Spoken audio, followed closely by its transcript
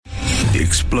The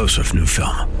explosive new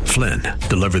film, Flynn,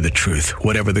 deliver the truth,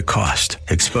 whatever the cost,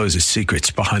 exposes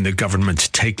secrets behind the government's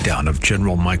takedown of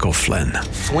General Michael Flynn.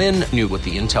 Flynn knew what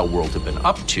the intel world had been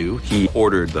up to. He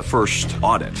ordered the first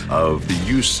audit of the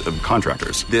use of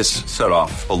contractors. This set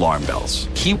off alarm bells.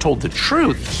 He told the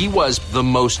truth. He was the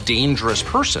most dangerous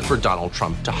person for Donald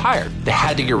Trump to hire. They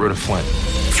had to get rid of Flynn.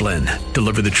 Flynn,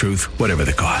 deliver the truth, whatever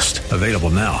the cost. Available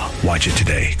now. Watch it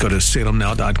today. Go to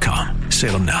salemnow.com.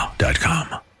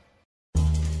 salemnow.com.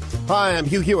 Hi, I'm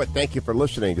Hugh Hewitt. Thank you for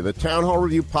listening to the Town Hall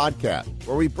Review Podcast,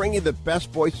 where we bring you the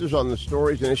best voices on the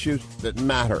stories and issues that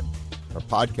matter. Our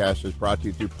podcast is brought to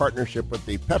you through partnership with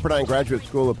the Pepperdine Graduate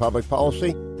School of Public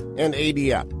Policy and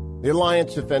ADF, the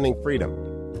Alliance Defending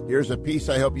Freedom. Here's a piece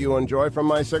I hope you enjoy from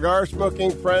my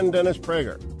cigar-smoking friend, Dennis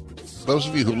Prager. Those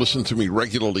of you who listen to me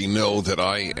regularly know that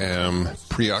I am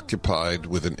preoccupied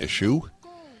with an issue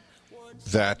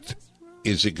that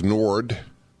is ignored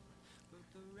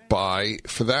by,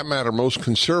 for that matter, most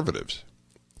conservatives,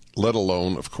 let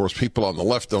alone, of course, people on the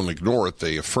left don't ignore it,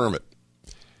 they affirm it.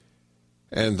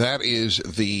 And that is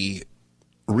the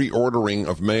reordering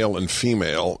of male and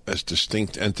female as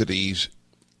distinct entities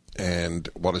and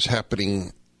what is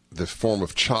happening, the form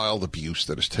of child abuse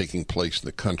that is taking place in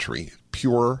the country,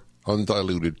 pure,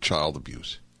 undiluted child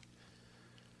abuse.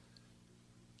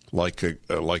 Like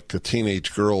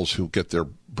teenage girls who get their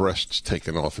breasts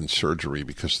taken off in surgery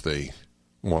because they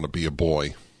want to be a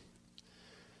boy.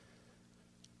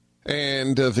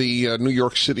 And the New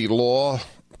York City law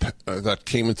that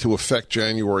came into effect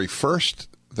January 1st,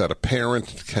 that a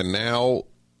parent can now,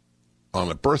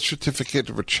 on a birth certificate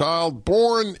of a child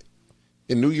born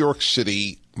in New York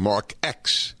City, mark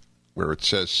X, where it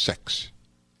says sex,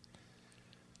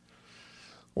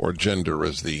 or gender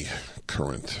as the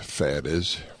current fad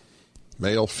is,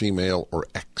 male, female, or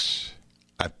X.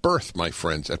 At birth, my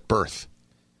friends, at birth.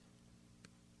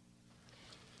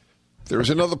 There is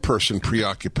another person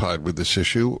preoccupied with this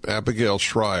issue, Abigail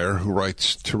Shrier, who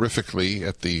writes terrifically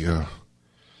at the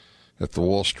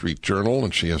Wall Street Journal,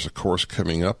 and she has a course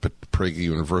coming up at Prager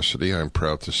University, I'm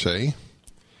proud to say.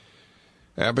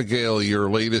 Abigail, your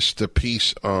latest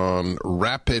piece on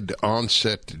rapid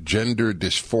onset gender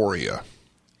dysphoria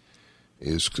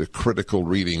is a critical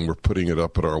reading. We're putting it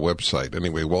up at our website.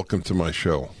 Anyway, welcome to my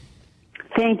show.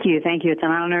 Thank you. Thank you. It's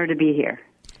an honor to be here.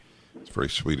 It's very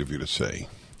sweet of you to say.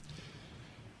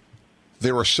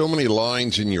 There are so many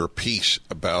lines in your piece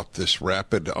about this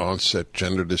rapid onset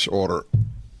gender disorder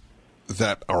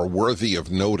that are worthy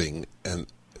of noting. And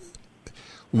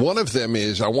one of them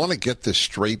is, I want to get this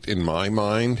straight in my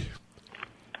mind.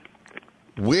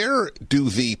 Where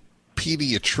do the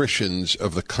pediatricians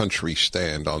of the country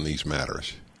stand on these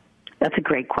matters? That's a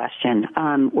great question.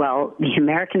 Well, the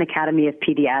American Academy of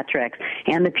Pediatrics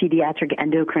and the Pediatric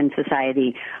Endocrine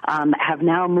Society have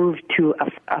now moved to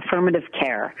affirmative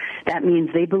care. That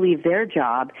means they believe their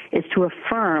job is to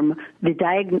affirm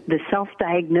the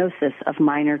self-diagnosis of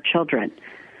minor children.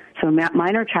 So a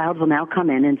minor child will now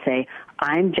come in and say,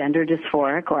 I'm gender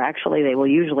dysphoric, or actually they will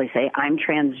usually say, I'm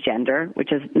transgender,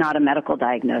 which is not a medical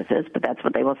diagnosis, but that's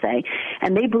what they will say.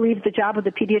 And they believe the job of the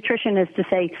pediatrician is to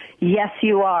say, yes,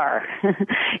 you are.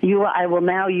 I will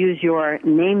now use your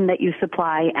name that you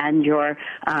supply and your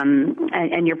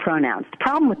pronouns. The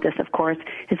problem with this, of course,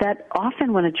 is that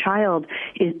often when a child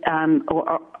is,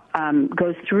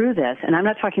 goes through this, and I'm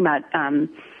not talking about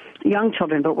young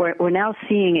children, but we're now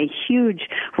seeing a huge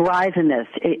rise in this,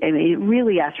 a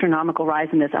really astronomical rise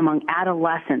in this among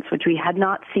adolescents, which we had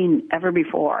not seen ever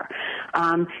before.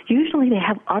 Usually they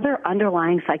have other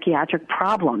underlying psychiatric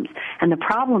problems, and the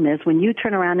problem is when you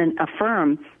turn around and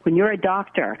affirm, when you're a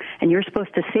doctor and you're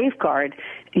supposed to safeguard,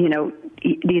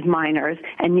 these minors,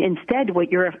 and instead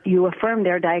you affirm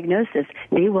their diagnosis,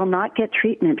 they will not get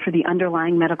treatment for the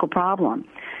underlying medical problem.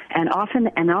 And often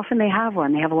they have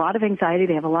one. They have a lot of anxiety.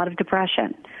 They have a lot of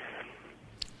depression.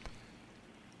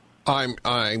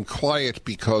 I'm quiet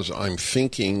because I'm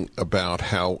thinking about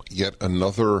how yet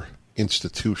another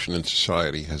institution in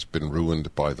society has been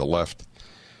ruined by the left,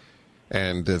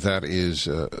 and that is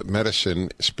medicine,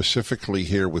 specifically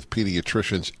here with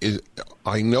pediatricians.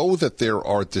 I know that there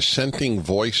are dissenting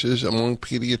voices among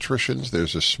pediatricians.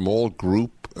 There's a small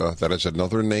group that has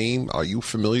another name. Are you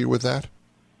familiar with that?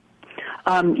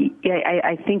 Yeah,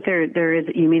 I think there is.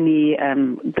 You mean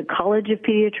the College of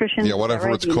Pediatricians? Yeah, whatever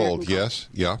right? It's called. Yes.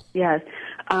 Yeah. Yes.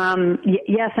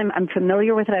 Yes, I'm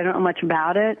familiar with it. I don't know much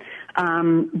about it,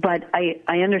 but I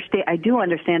understand. I do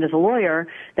understand as a lawyer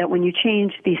that when you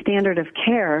change the standard of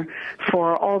care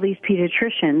for all these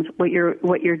pediatricians, what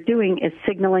you're doing is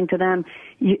signaling to them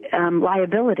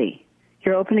liability.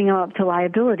 You're opening them up to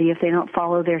liability if they don't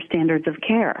follow their standards of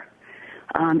care.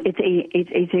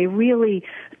 It's a really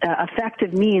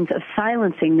effective means of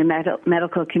silencing the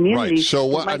medical community. Right.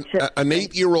 So an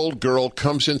 8-year-old girl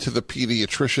comes into the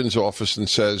pediatrician's office and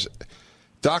says,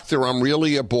 "Doctor, I'm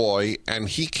really a boy," and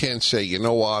he can't say, "You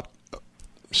know what?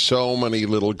 So many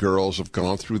little girls have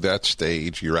gone through that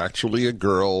stage. You're actually a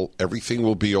girl. Everything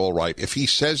will be all right." If he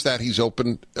says that, he's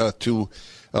open to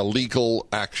legal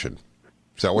action.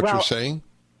 Is that what you're saying?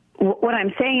 What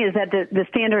I'm saying is that the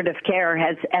standard of care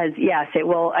has yes, it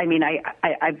will. I mean,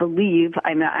 I believe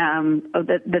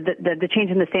the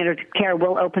change in the standard of care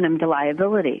will open him to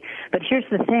liability. But here's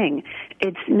the thing: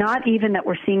 it's not even that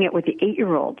we're seeing it with the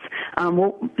 8-year-olds.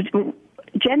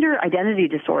 Gender identity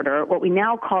disorder, what we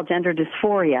now call gender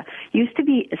dysphoria, used to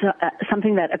be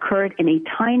something that occurred in a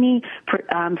tiny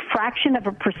fraction of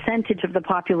a percentage of the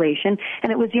population,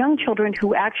 and it was young children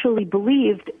who actually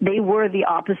believed they were the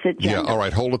opposite gender. Yeah, all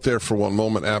right, hold it there for one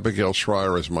moment. Abigail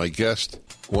Shrier is my guest.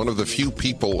 One of the few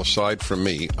people, aside from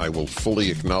me, I will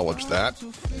fully acknowledge that,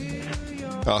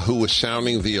 who is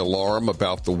sounding the alarm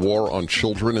about the war on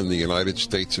children in the United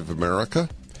States of America.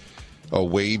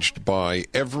 Waged by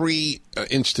every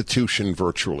institution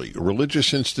virtually,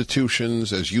 religious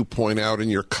institutions, as you point out in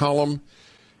your column,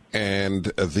 and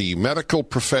the medical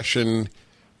profession,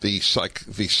 the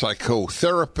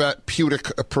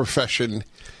psychotherapeutic profession,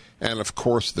 and of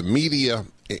course the media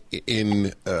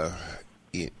in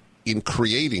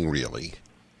creating really.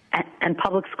 And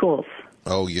public schools.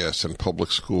 Oh yes, and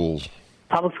public schools.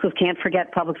 Public schools, can't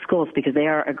forget public schools because they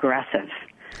are aggressive.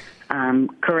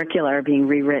 Curricula are being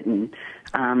rewritten.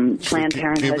 Planned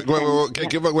Parenthood.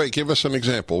 Give us an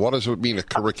example. What does it mean a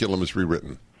curriculum is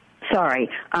rewritten? Sorry.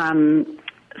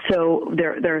 So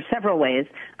there are several ways.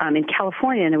 In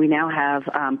California, we now have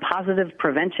Positive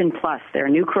Prevention Plus, their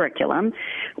new curriculum,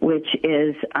 which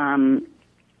is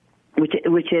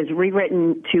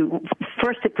rewritten to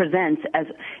first it presents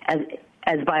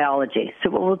as biology.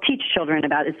 So what we'll teach children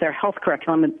about is their health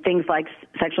curriculum and things like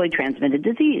sexually transmitted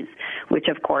disease, which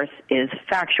of course is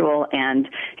factual and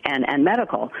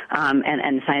medical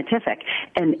and scientific.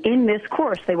 And in this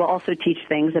course, they will also teach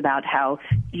things about how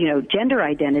gender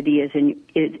identity is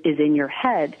in your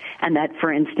head, and that,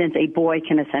 for instance, a boy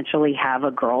can essentially have a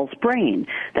girl's brain.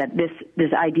 That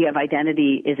this idea of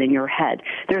identity is in your head.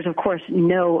 There's of course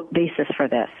no basis for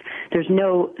this. There's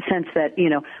no sense that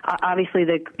obviously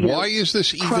why is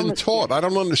this even taught? I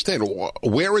don't understand.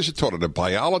 Where is it taught? In a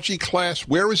biology class?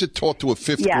 Where is it taught to a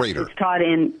fifth grader? It's taught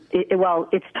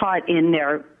it's taught in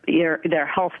their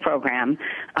health program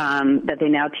that they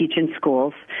now teach in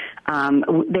schools.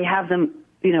 They have them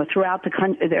throughout the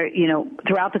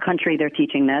country. They're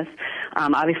teaching this.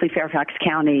 Obviously, Fairfax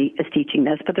County is teaching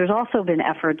this, but there's also been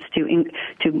efforts to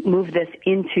move this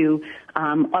into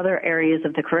other areas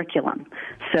of the curriculum.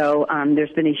 So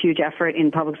there's been a huge effort in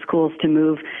public schools to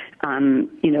move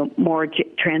more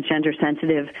transgender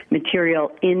sensitive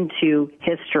material into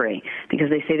history because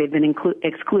they say they've been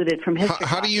excluded from history.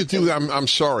 How do you do that? I'm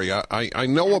sorry. I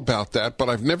know about that, but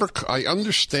I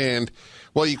understand.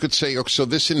 Well, you could say, so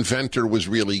this inventor was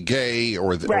really gay,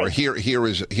 or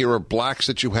here are blacks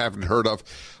that you haven't heard of.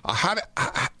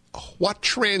 What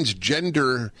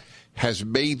transgender has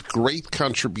made great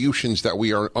contributions that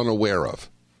we are unaware of?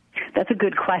 That's a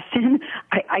good question.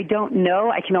 I don't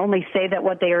know. I can only say that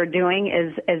what they are doing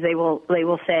is they will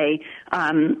say,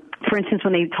 for instance,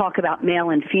 when they talk about male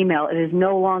and female, it is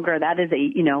no longer, that is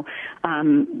they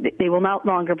will no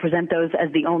longer present those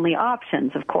as the only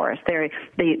options, of course.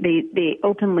 They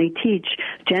openly teach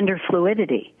gender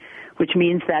fluidity, which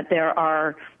means that there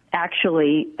are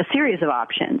actually a series of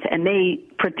options, and they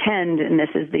pretend, and this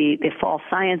is the false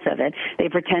science of it, they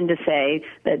pretend to say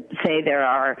there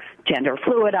are gender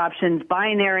fluid options,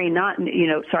 binary,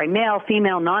 male,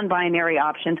 female, non-binary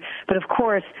options, but of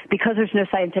course, because there's no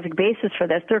scientific basis for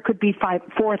this, there could be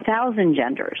 4,000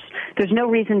 genders. There's no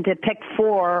reason to pick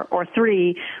 4 or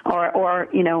 3 or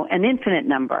an infinite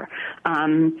number,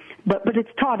 but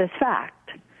it's taught as fact.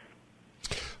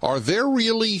 Are there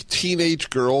really teenage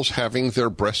girls having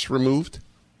their breasts removed?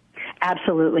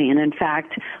 Absolutely. And in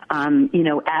fact,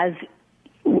 as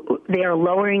they are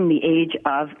lowering the age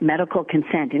of medical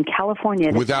consent in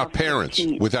California. Without parents.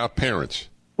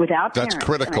 That's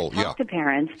critical. And I talk to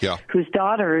parents whose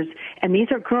daughters, and these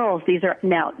are girls,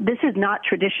 now, this is not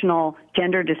traditional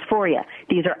gender dysphoria.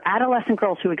 These are adolescent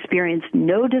girls who experience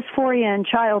no dysphoria in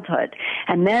childhood,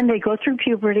 and then they go through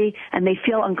puberty and they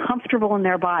feel uncomfortable in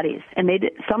their bodies, and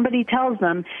somebody tells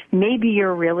them, maybe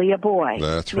you're really a boy.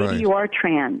 That's right. Maybe you are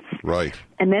trans. Right.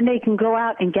 And then they can go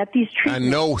out and get these treatments.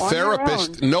 And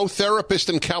no therapist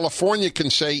in California can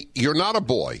say, you're not a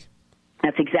boy.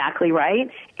 That's exactly right.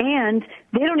 And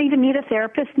they don't even need a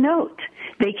therapist note.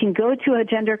 They can go to a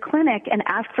gender clinic and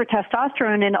ask for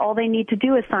testosterone, and all they need to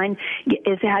do is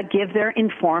give their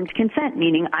informed consent,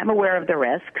 meaning I'm aware of the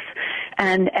risks,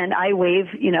 and I waive,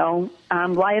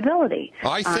 liability.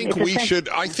 I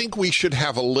think we should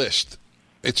have a list.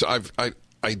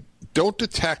 I don't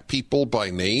attack people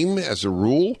by name as a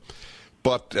rule,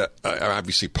 but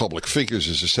obviously public figures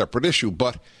is a separate issue.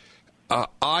 But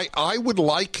I would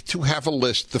like to have a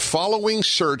list. The following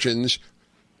surgeons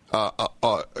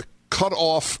cut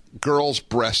off girls'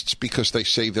 breasts because they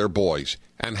say they're boys,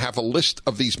 and have a list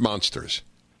of these monsters.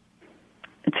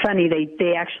 It's funny,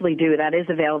 they actually do. That is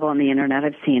available on the internet.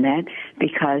 I've seen it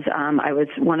because I was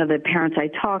one of the parents I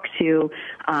talked to.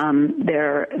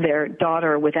 Their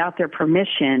daughter, without their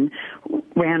permission,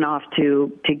 ran off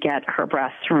to get her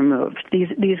breasts removed.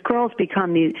 These girls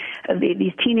become these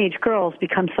teenage girls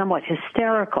become somewhat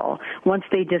hysterical once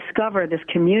they discover this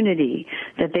community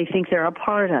that they think they're a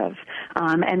part of,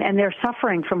 and they're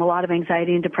suffering from a lot of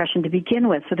anxiety and depression to begin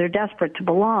with. So they're desperate to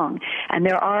belong. And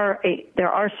there are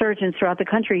surgeons throughout the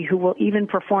country who will even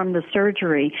perform the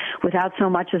surgery without so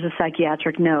much as a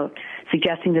psychiatric note,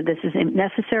 suggesting that this is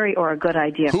necessary or a good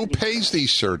idea. Who pays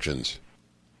these surgeons?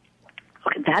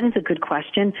 Okay, that is a good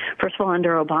question. First of all,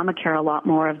 under Obamacare, a lot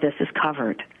more of this is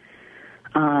covered.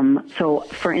 So,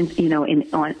 in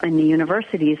the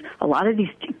universities, a lot of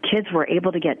these kids were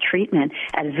able to get treatment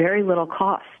at very little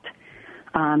cost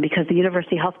because the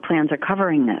university health plans are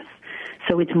covering this.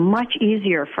 So it's much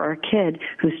easier for a kid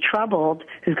who's troubled,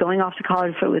 who's going off to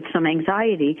college with some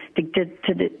anxiety,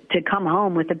 to come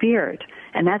home with a beard,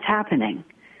 and that's happening.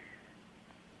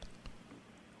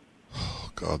 Oh,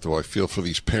 God, do I feel for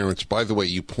these parents. By the way,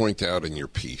 you point out in your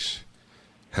piece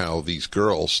how these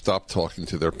girls stop talking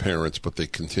to their parents, but they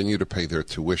continue to pay their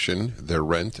tuition, their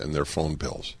rent, and their phone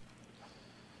bills.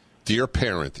 Dear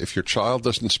parent, if your child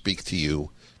doesn't speak to you,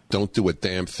 don't do a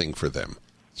damn thing for them.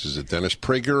 This is a Dennis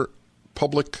Prager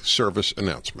public service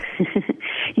announcement.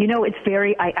 It's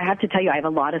I have to tell you, I have a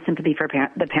lot of sympathy for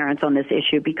the parents on this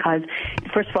issue because,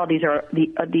 first of all, these are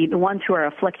the ones who are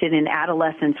afflicted in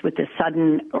adolescence with this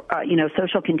sudden,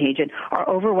 social contagion are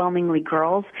overwhelmingly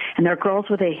girls, and they're girls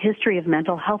with a history of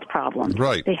mental health problems.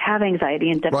 Right. They have anxiety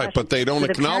and depression. Right, but they don't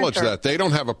acknowledge that. They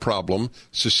don't have a problem.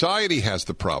 Society has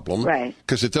the problem. Right.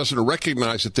 Because it doesn't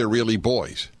recognize that they're really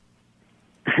boys.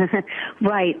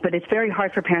 Right, but it's very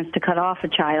hard for parents to cut off a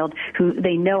child who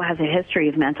they know has a history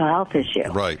of mental health issue.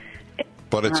 Right,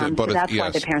 but it's that's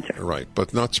why the parents are right.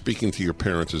 But not speaking to your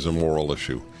parents is a moral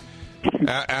issue.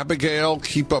 Abigail,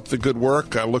 keep up the good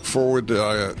work. I look forward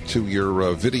to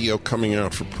your video coming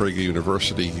out from Prager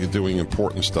University. You're doing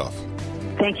important stuff.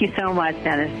 Thank you so much,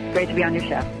 Dennis. Great to be on your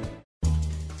show.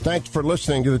 Thanks for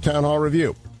listening to the Town Hall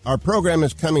Review. Our program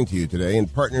is coming to you today in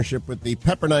partnership with the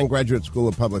Pepperdine Graduate School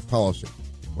of Public Policy,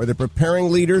 where they're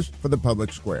preparing leaders for the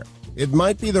public square. It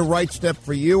might be the right step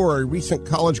for you or a recent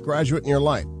college graduate in your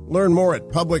life. Learn more at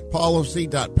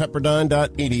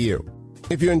publicpolicy.pepperdine.edu.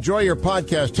 If you enjoy your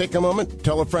podcast, take a moment,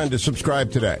 tell a friend to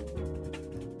subscribe today.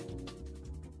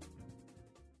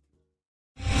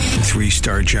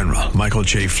 3-star General Michael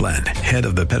J. Flynn, head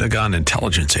of the Pentagon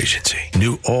Intelligence Agency,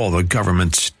 knew all the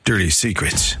government's dirty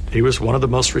secrets. He was one of the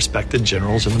most respected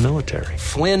generals in the military.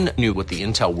 Flynn knew what the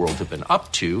intel world had been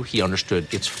up to. He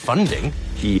understood its funding.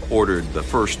 He ordered the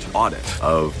first audit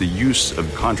of the use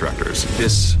of contractors.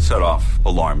 This set off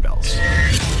alarm bells.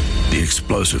 The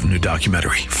explosive new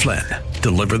documentary, Flynn,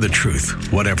 Deliver the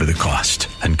Truth, Whatever the Cost,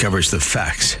 uncovers the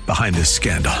facts behind this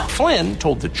scandal. Flynn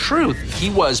told the truth. He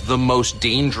was the most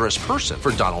dangerous person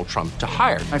for Donald Trump to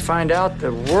hire. I find out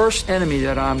the worst enemy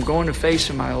that I'm going to face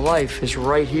in my life is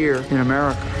right here in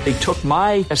America. They took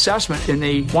my assessment and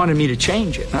they wanted me to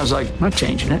change it. And I was like, I'm not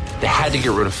changing it. They had to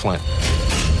get rid of Flynn.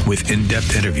 With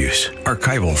in-depth interviews,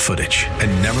 archival footage,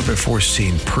 and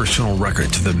never-before-seen personal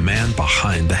records of the man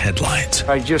behind the headlines.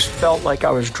 I just felt like I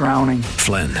was drowning.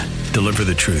 Flynn, Deliver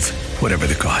the Truth, Whatever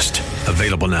the Cost.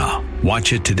 Available now.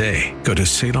 Watch it today. Go to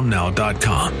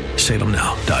salemnow.com.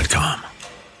 salemnow.com.